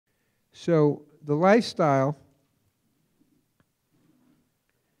So the lifestyle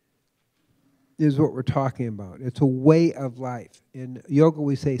is what we're talking about. It's a way of life. In yoga,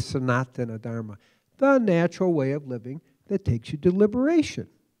 we say sanatana dharma, the natural way of living that takes you to liberation.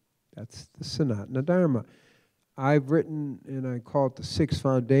 That's the sanatana dharma. I've written, and I call it the 6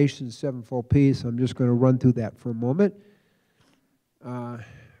 foundations, sevenfold piece. I'm just going to run through that for a moment.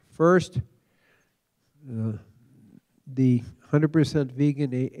 First, the 100%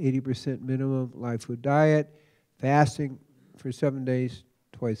 vegan, 80% minimum live food diet, fasting for 7 days,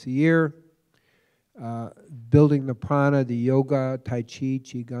 twice a year, building the prana, the yoga, tai chi,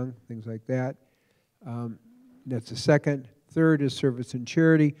 qigong, things like that. That's the second. Third is service and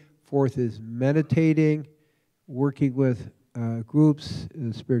charity. Fourth is meditating, working with groups,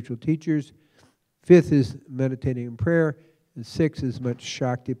 spiritual teachers. Fifth is meditating in prayer. And sixth is much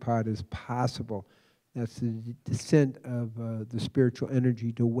Shaktipat as possible. That's the descent of the spiritual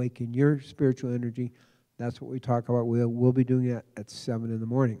energy to awaken your spiritual energy. That's what we talk about. We'll be doing that at 7 in the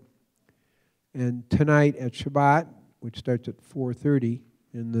morning. And tonight at Shabbat, which starts at 4:30,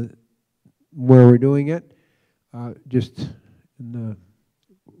 where we're doing it, just in the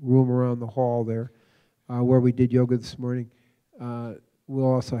room around the hall there, where we did yoga this morning,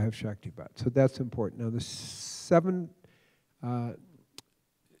 we'll also have Shaktipat. So that's important. Now the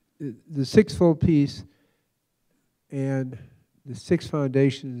sixfold piece and the 6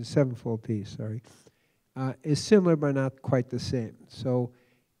 foundations, the sevenfold piece, is similar but not quite the same. So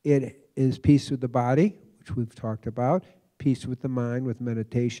it is peace with the body, which we've talked about, peace with the mind with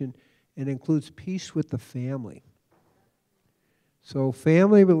meditation, and includes peace with the family. So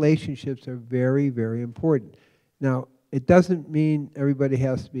family relationships are very, very important. Now, it doesn't mean everybody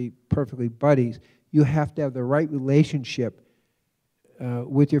has to be perfectly buddies. You have to have the right relationship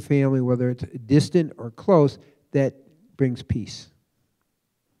with your family, whether it's distant or close, that brings peace.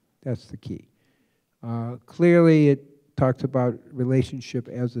 That's the key. Clearly, it talks about relationship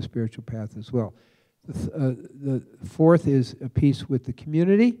as a spiritual path as well. The fourth is a peace with the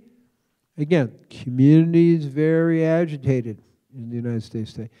community. Again, community is very agitated in the United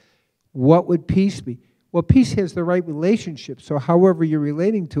States today. What would peace be? Well, peace has the right relationship, so however you're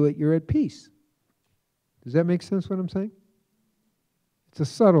relating to it, you're at peace. Does that make sense what I'm saying? It's a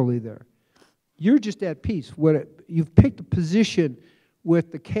subtlety there. You're just at peace. You've picked a position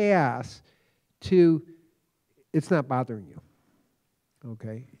with the chaos to, it's not bothering you.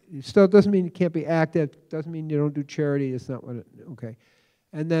 Okay? It still doesn't mean you can't be active, doesn't mean you don't do charity, it's not what it, okay.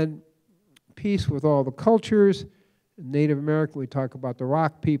 And then peace with all the cultures. Native American, we talk about the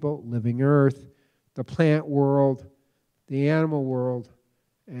rock people, living earth, the plant world, the animal world,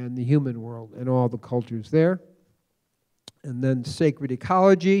 and the human world, and all the cultures there. And then sacred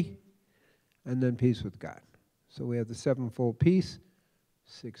ecology, and then peace with God. So we have the sevenfold peace,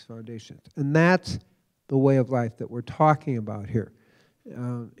 6 foundations. And that's the way of life that we're talking about here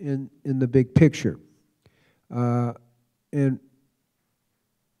in the big picture. And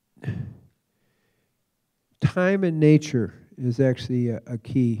time and nature is actually a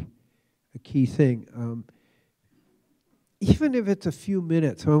key thing. Even if it's a few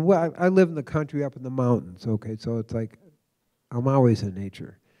minutes. I live in the country up in the mountains, okay, so it's like I'm always in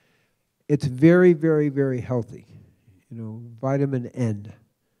nature. It's very, very, very healthy. You know, vitamin N,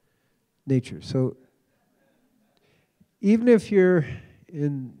 nature. So even if you're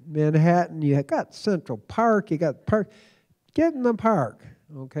in Manhattan, you got Central Park, you got park, get in the park,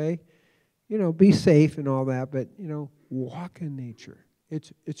 okay? You know, be safe and all that, but, you know, walk in nature.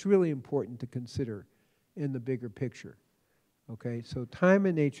 It's really important to consider in the bigger picture, okay? So time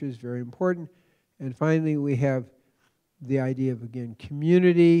and nature is very important. And finally, we have the idea of, again,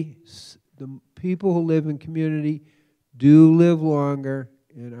 community. The people who live in community do live longer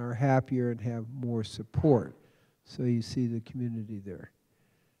and are happier and have more support. So you see the community there.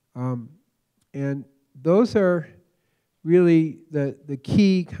 And those are really the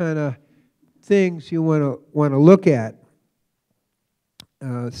key kind of things you want to look at.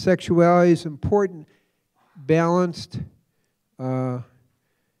 Sexuality is important, balanced,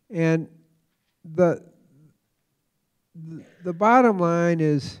 and the bottom line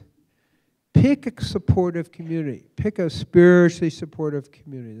is pick a supportive community. Pick a spiritually supportive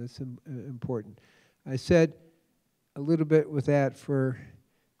community. That's important. I said a little bit with that for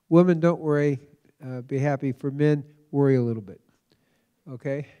women, don't worry, be happy. For men, worry a little bit.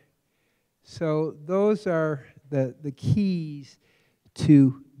 Okay? So those are the keys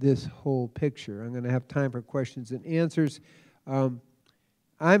to this whole picture. I'm going to have time for questions and answers. I'm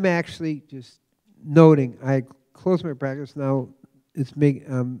actually just noting, I close my practice now.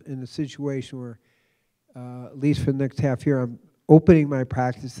 I'm in a situation where, at least for the next half year, I'm opening my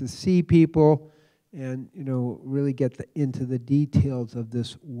practice to see people and, you know, really get into the details of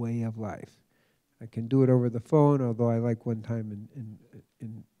this way of life. I can do it over the phone, although I like one time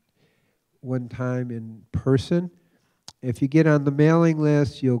in person. If you get on the mailing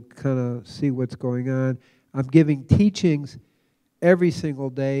list, you'll kind of see what's going on. I'm giving teachings every single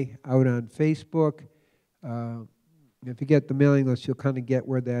day out on Facebook. If you get the mailing list, you'll kind of get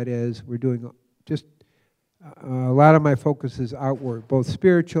where that is. We're doing just a lot of my focus is outward, both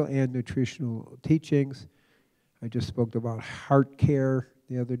spiritual and nutritional teachings. I just spoke about heart care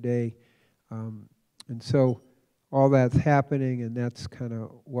the other day. And so all that's happening, and that's kind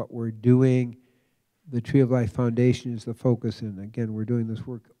of what we're doing. The Tree of Life Foundation is the focus, and again, we're doing this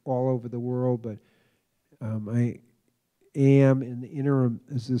work all over the world, but I am, in the interim,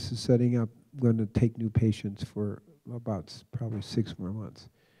 as this is setting up, going to take new patients for about probably 6 more months.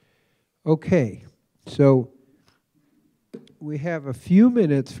 Okay, so we have a few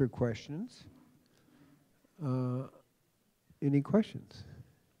minutes for questions. Any questions?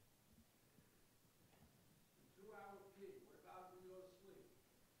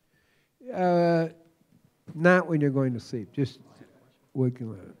 Not when you're going to sleep, just waking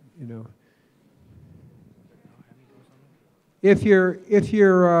up, you know. If you're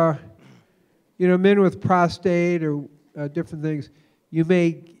you know, men with prostate or different things, you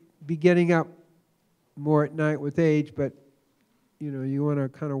may be getting up more at night with age, but you know, you want to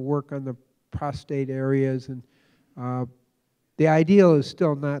kind of work on the prostate areas, and the ideal is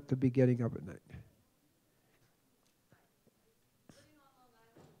still not to be getting up at night.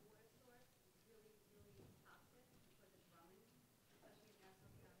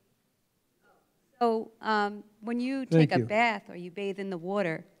 So when you take a bath or you bathe in the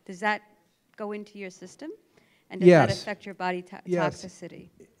water, does that go into your system? And does that affect your body toxicity?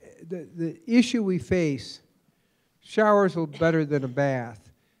 The issue we face, showers are better than a bath.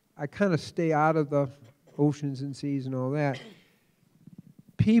 I kind of stay out of the oceans and seas and all that.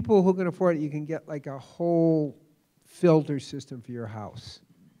 People who can afford it, you can get like a whole filter system for your house.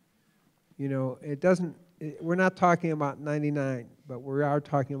 You know, it doesn't, we're not talking about 99, but we are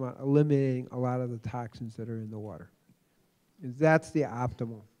talking about eliminating a lot of the toxins that are in the water. That's the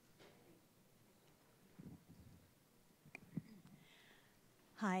optimal.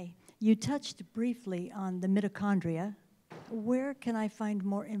 Hi. You touched briefly on the mitochondria. Where can I find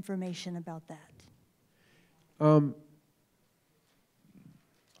more information about that?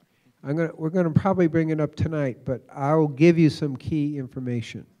 We're going to probably bring it up tonight, but I'll give you some key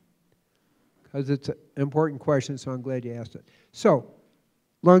information because it's an important question, so I'm glad you asked it. So,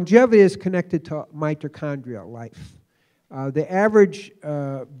 longevity is connected to mitochondrial life. The average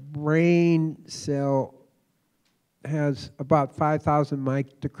brain cell has about 5,000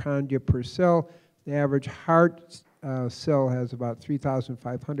 mitochondria per cell. The average heart cell has about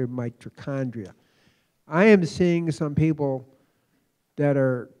 3,500 mitochondria. I am seeing some people that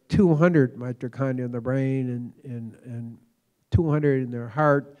are 200 mitochondria in the brain and 200 in their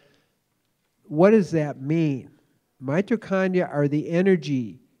heart. What does that mean? Mitochondria are the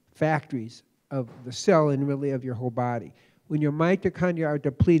energy factories of the cell and really of your whole body. When your mitochondria are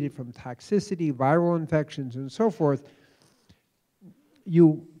depleted from toxicity, viral infections, and so forth,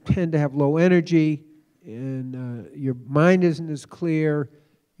 you tend to have low energy, and your mind isn't as clear.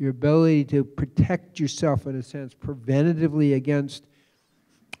 Your ability to protect yourself, in a sense, preventatively against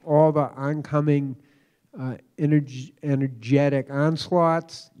all the oncoming energetic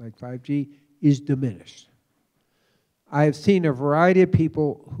onslaughts, like 5G, is diminished. I've seen a variety of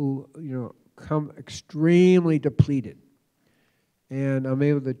people who, you know, come extremely depleted, and I'm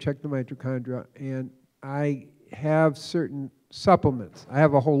able to check the mitochondria, and I have certain supplements. I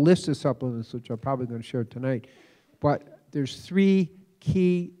have a whole list of supplements, which I'm probably going to share tonight, but there's 3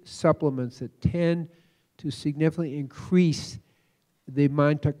 key supplements that tend to significantly increase the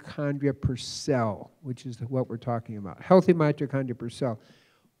mitochondria per cell, which is what we're talking about, healthy mitochondria per cell.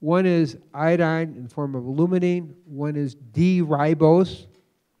 One is iodine in the form of aluminine. One is D-ribose.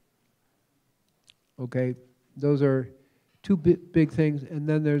 Okay, those are 2 big things. And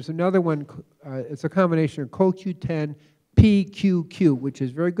then there's another one, it's a combination of CoQ10, PQQ, which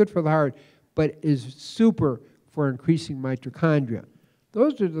is very good for the heart, but is super for increasing mitochondria.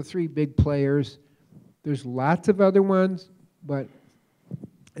 Those are the 3 big players. There's lots of other ones, but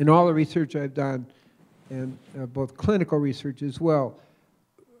in all the research I've done, and both clinical research as well,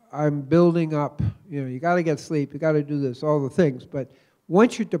 I'm building up, you know, you got to get sleep, you got to do this, all the things, but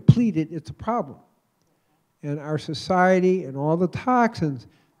once you're depleted, it's a problem. And our society and all the toxins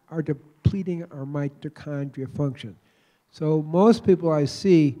are depleting our mitochondria function. So most people I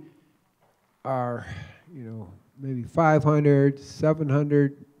see are, you know, maybe 500,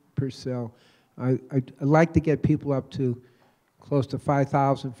 700 per cell. I like to get people up to close to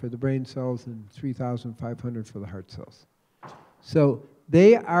 5,000 for the brain cells and 3,500 for the heart cells. So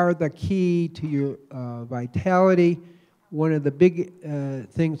they are the key to your vitality. One of the big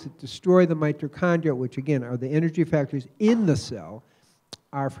things that destroy the mitochondria, which again are the energy factors in the cell,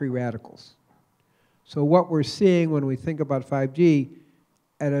 are free radicals. So what we're seeing when we think about 5G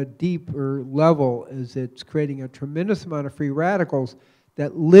at a deeper level is it's creating a tremendous amount of free radicals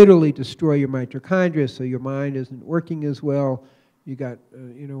that literally destroy your mitochondria, so your mind isn't working as well. You got,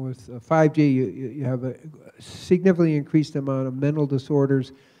 you know, with 5G, you have a significantly increased amount of mental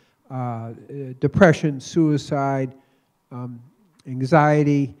disorders, depression, suicide,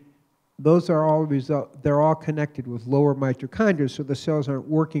 anxiety. Those are all they're all connected with lower mitochondria, so the cells aren't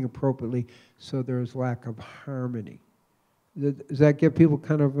working appropriately, so there's lack of harmony. Does that give people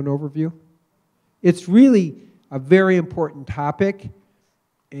kind of an overview? It's really a very important topic,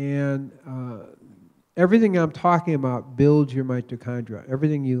 and everything I'm talking about builds your mitochondria.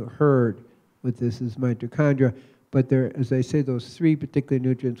 Everything you heard with this is mitochondria, but there, as I say, those three particular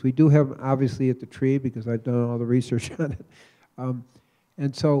nutrients, we do have them obviously at the tree because I've done all the research on it.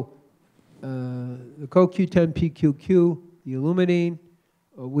 And so the CoQ10PQQ, the illuminine,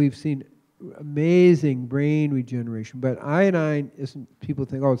 we've seen amazing brain regeneration, but iodine isn't, people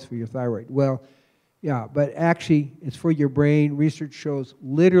think, oh, it's for your thyroid. Well, yeah, but actually it's for your brain. Research shows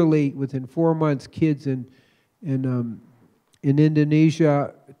literally within 4 months, kids in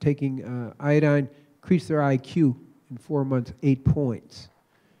Indonesia taking iodine increase their IQ in 4 months 8 points.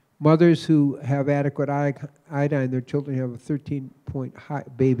 Mothers who have adequate iodine, their children have a 13-point high,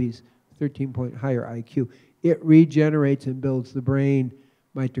 babies, 13-point higher IQ. It regenerates and builds the brain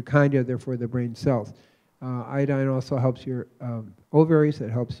mitochondria, therefore the brain cells. Iodine also helps your ovaries, it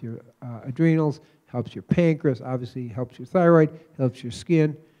helps your adrenals, helps your pancreas, obviously helps your thyroid, helps your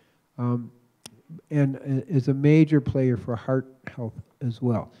skin, and is a major player for heart health as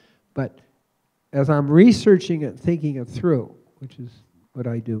well. But as I'm researching it, thinking it through, which is what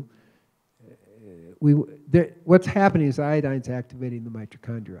I do, what's happening is iodine's activating the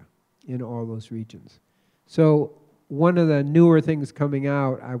mitochondria in all those regions. So one of the newer things coming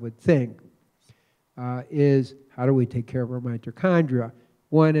out, I would think, is how do we take care of our mitochondria?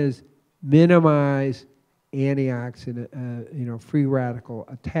 One is minimize antioxidant, free radical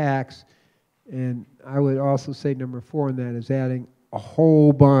attacks, and I would also say number 4 in that is adding a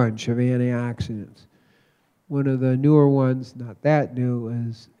whole bunch of antioxidants. One of the newer ones, not that new,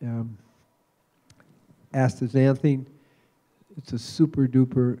 is astaxanthin. It's a super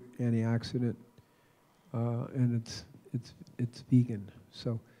duper antioxidant, and it's vegan.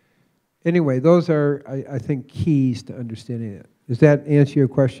 So anyway, those are, I think, keys to understanding it. Does that answer your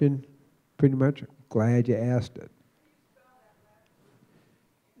question pretty much? Glad you asked it.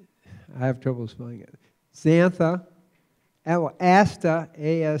 I have trouble spelling it. Xantha, Asta,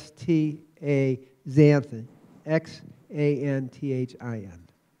 A-S-T-A, xanthin, X-A-N-T-H-I-N.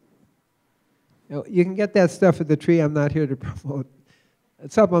 Now, you can get that stuff at the tree. I'm not here to promote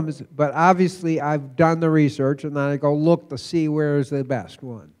supplements, but obviously I've done the research, and then I go look to see where is the best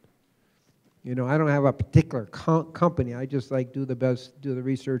one. You know, I don't have a particular company. I just like do the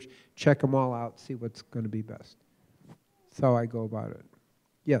research, check them all out, see what's going to be best. That's how I go about it.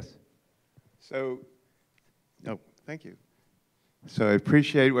 Yes? So, no, thank you. So I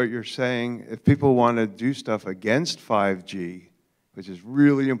appreciate what you're saying. If people want to do stuff against 5G, which is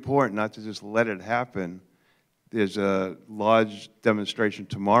really important, not to just let it happen, there's a large demonstration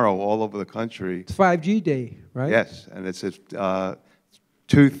tomorrow all over the country. It's 5G Day, right? Yes, and it's at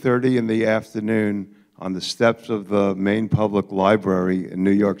 2:30 in the afternoon on the steps of the main public library in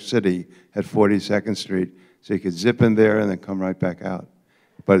New York City at 42nd Street. So you could zip in there and then come right back out.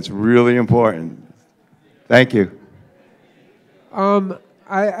 But it's really important. Thank you.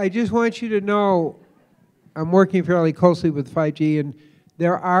 I just want you to know I'm working fairly closely with 5G, and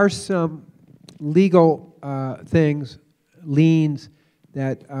there are some legal things, liens,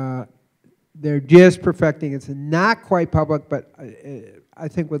 that they're just perfecting. It's not quite public, but I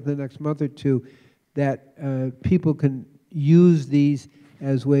think within the next month or two that people can use these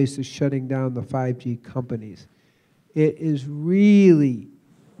as ways to shutting down the 5G companies. It is really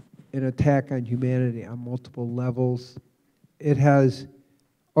an attack on humanity on multiple levels. It has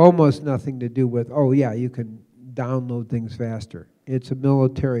almost nothing to do with, oh yeah, you can download things faster. It's a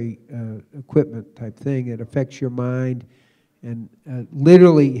military equipment type thing. It affects your mind, and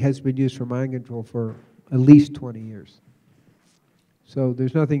literally has been used for mind control for at least 20 years. So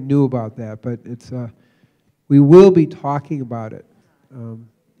there's nothing new about that, but it's we will be talking about it.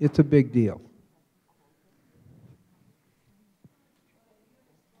 It's a big deal.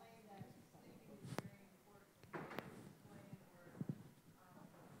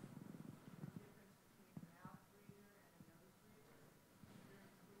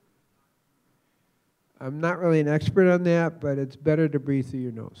 I'm not really an expert on that, but it's better to breathe through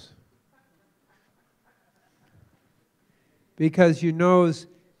your nose. Because your nose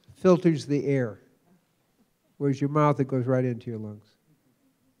filters the air, whereas your mouth, it goes right into your lungs.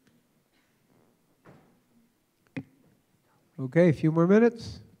 Okay, a few more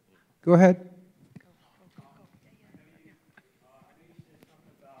minutes. Go ahead.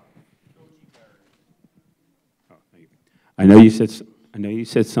 I know you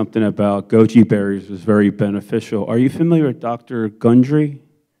said something about goji berries was very beneficial. Are you familiar with Dr. Gundry?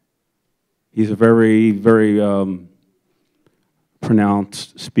 He's a very, very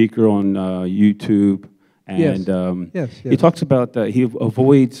pronounced speaker on YouTube, and Yes. he talks about that he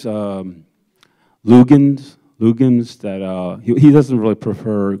avoids Lugans that he doesn't really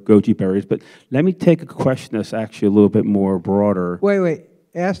prefer goji berries. But let me take a question that's actually a little bit more broader. Wait.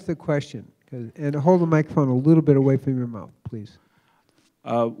 Ask the question, and hold the microphone a little bit away from your mouth, please.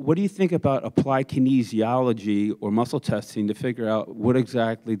 What do you think about applied kinesiology or muscle testing to figure out what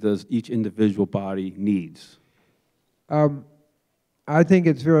exactly does each individual body needs? I think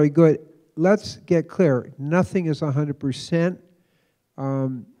it's very good. Let's get clear. Nothing is 100%.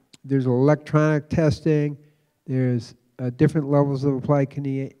 There's electronic testing. There's different levels of applied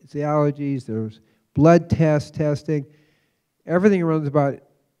kinesiologies. There's blood testing. Everything runs about,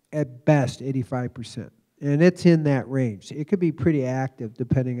 at best, 85%. And it's in that range. It could be pretty active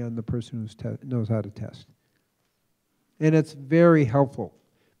depending on the person who knows how to test. And it's very helpful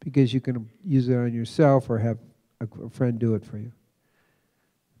because you can use it on yourself or have a friend do it for you.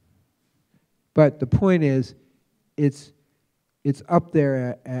 But the point is, it's up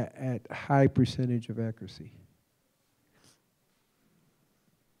there at high percentage of accuracy.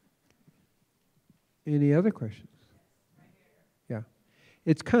 Any other questions? Yeah.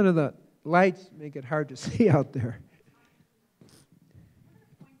 It's kind of the lights make it hard to see out there. The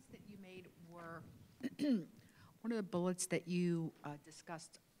points that you made were, one of the bullets that you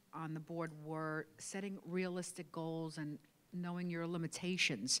discussed on the board were setting realistic goals and knowing your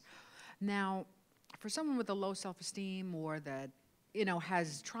limitations. Now, for someone with a low self-esteem or that,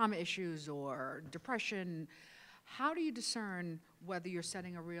 has trauma issues or depression, how do you discern whether you're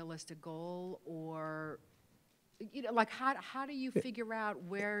setting a realistic goal or, how do you figure out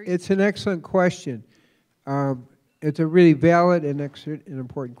where? It's an excellent question. It's a really valid and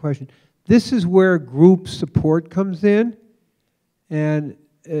important question. This is where group support comes in. And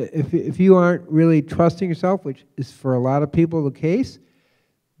if you aren't really trusting yourself, which is for a lot of people the case,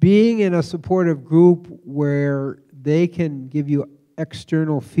 being in a supportive group where they can give you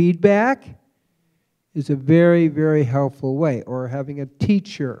external feedback is a very, very helpful way. Or having a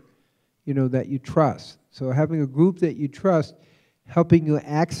teacher, that you trust. So having a group that you trust, helping you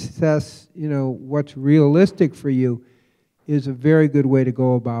access, what's realistic for you, is a very good way to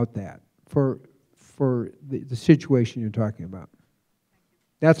go about that for the situation you're talking about.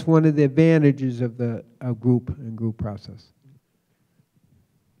 That's one of the advantages of the group and group process.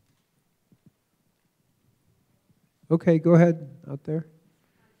 Okay, go ahead out there.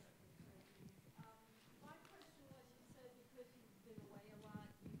 My question was, you said because you've been away a lot,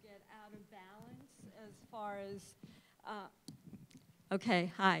 you get out of balance as far as,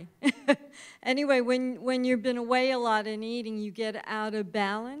 okay, hi. Anyway, when you've been away a lot and eating, you get out of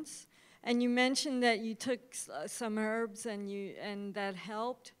balance. And you mentioned that you took some herbs and that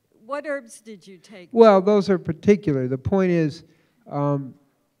helped. What herbs did you take? Well, those are particular. The point is, when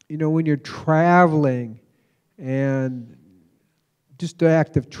you're traveling, and just the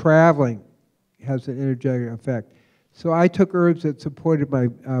act of traveling has an energetic effect. So I took herbs that supported my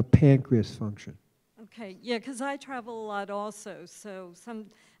pancreas function. Okay, yeah, because I travel a lot also. So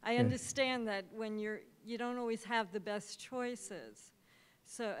I understand that when you don't always have the best choices.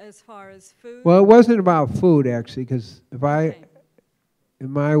 So as far as food? Well, it wasn't about food, actually, because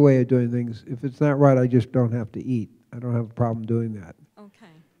in my way of doing things, if it's not right, I just don't have to eat. I don't have a problem doing that. Okay.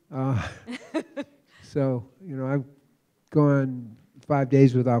 So, I've gone 5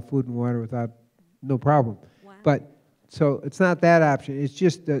 days without food and water without no problem. Wow. But, so it's not that option. It's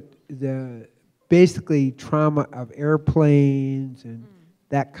just the basically trauma of airplanes and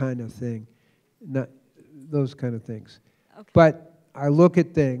that kind of thing, not those kind of things. Okay. But I look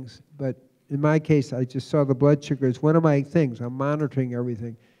at things, but in my case, I just saw the blood sugar as one of my things. I'm monitoring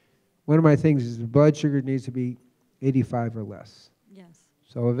everything. One of my things is the blood sugar needs to be 85 or less. Yes.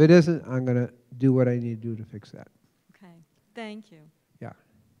 So if it isn't, I'm going to do what I need to do to fix that. Okay, thank you. Yeah.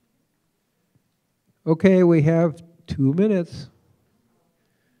 Okay, we have 2 minutes.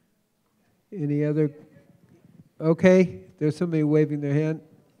 Any other? Okay, there's somebody waving their hand.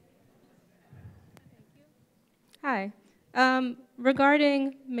 Hi.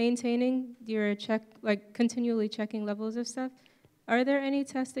 regarding maintaining your continually checking levels of stuff, are there any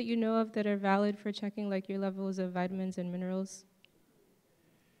tests that you know of that are valid for checking like your levels of vitamins and minerals?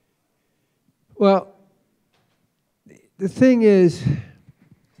 Well, the thing is,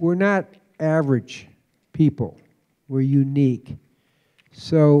 we're not average people. We're unique.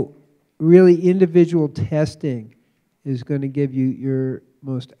 So really individual testing is going to give you your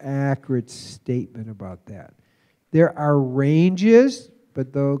most accurate statement about that. There are ranges,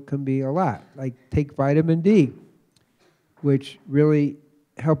 but there can be a lot. Like take vitamin D, which really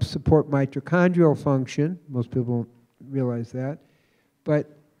helps support mitochondrial function. Most people don't realize that.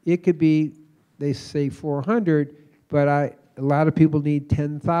 But it could be, they say 400, but a lot of people need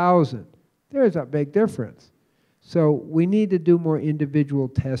 10,000. There's a big difference. So we need to do more individual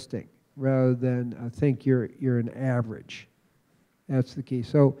testing rather than think you're an average. That's the key.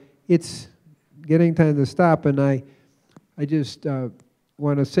 So it's getting time to stop, and I just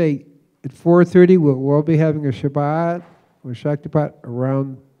want to say at 4:30 we'll be having a Shabbat or Shaktipat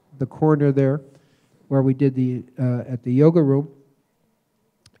around the corner there where we did the at the yoga room.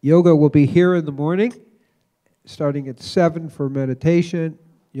 Yoga will be here in the morning, starting at 7 for meditation,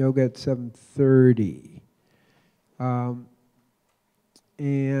 yoga at 7:30.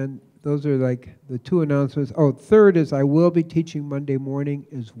 And those are like the two announcements. Oh, third is I will be teaching Monday morning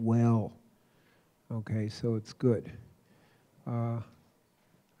as well. Okay, so it's good. I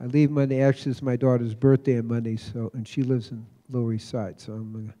leave Monday. Actually, it's my daughter's birthday on Monday, and she lives in Lower East Side, so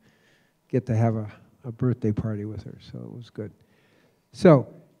I'm going to get to have a birthday party with her, so it was good. So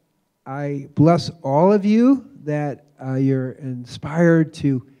I bless all of you that you're inspired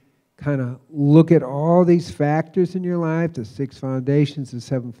to kind of look at all these factors in your life, the 6 foundations, the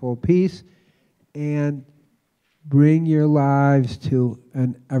 7-fold peace, and bring your lives to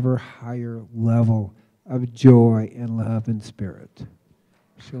an ever higher level of joy and love and spirit.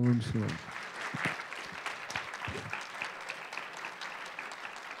 Shalom, shalom.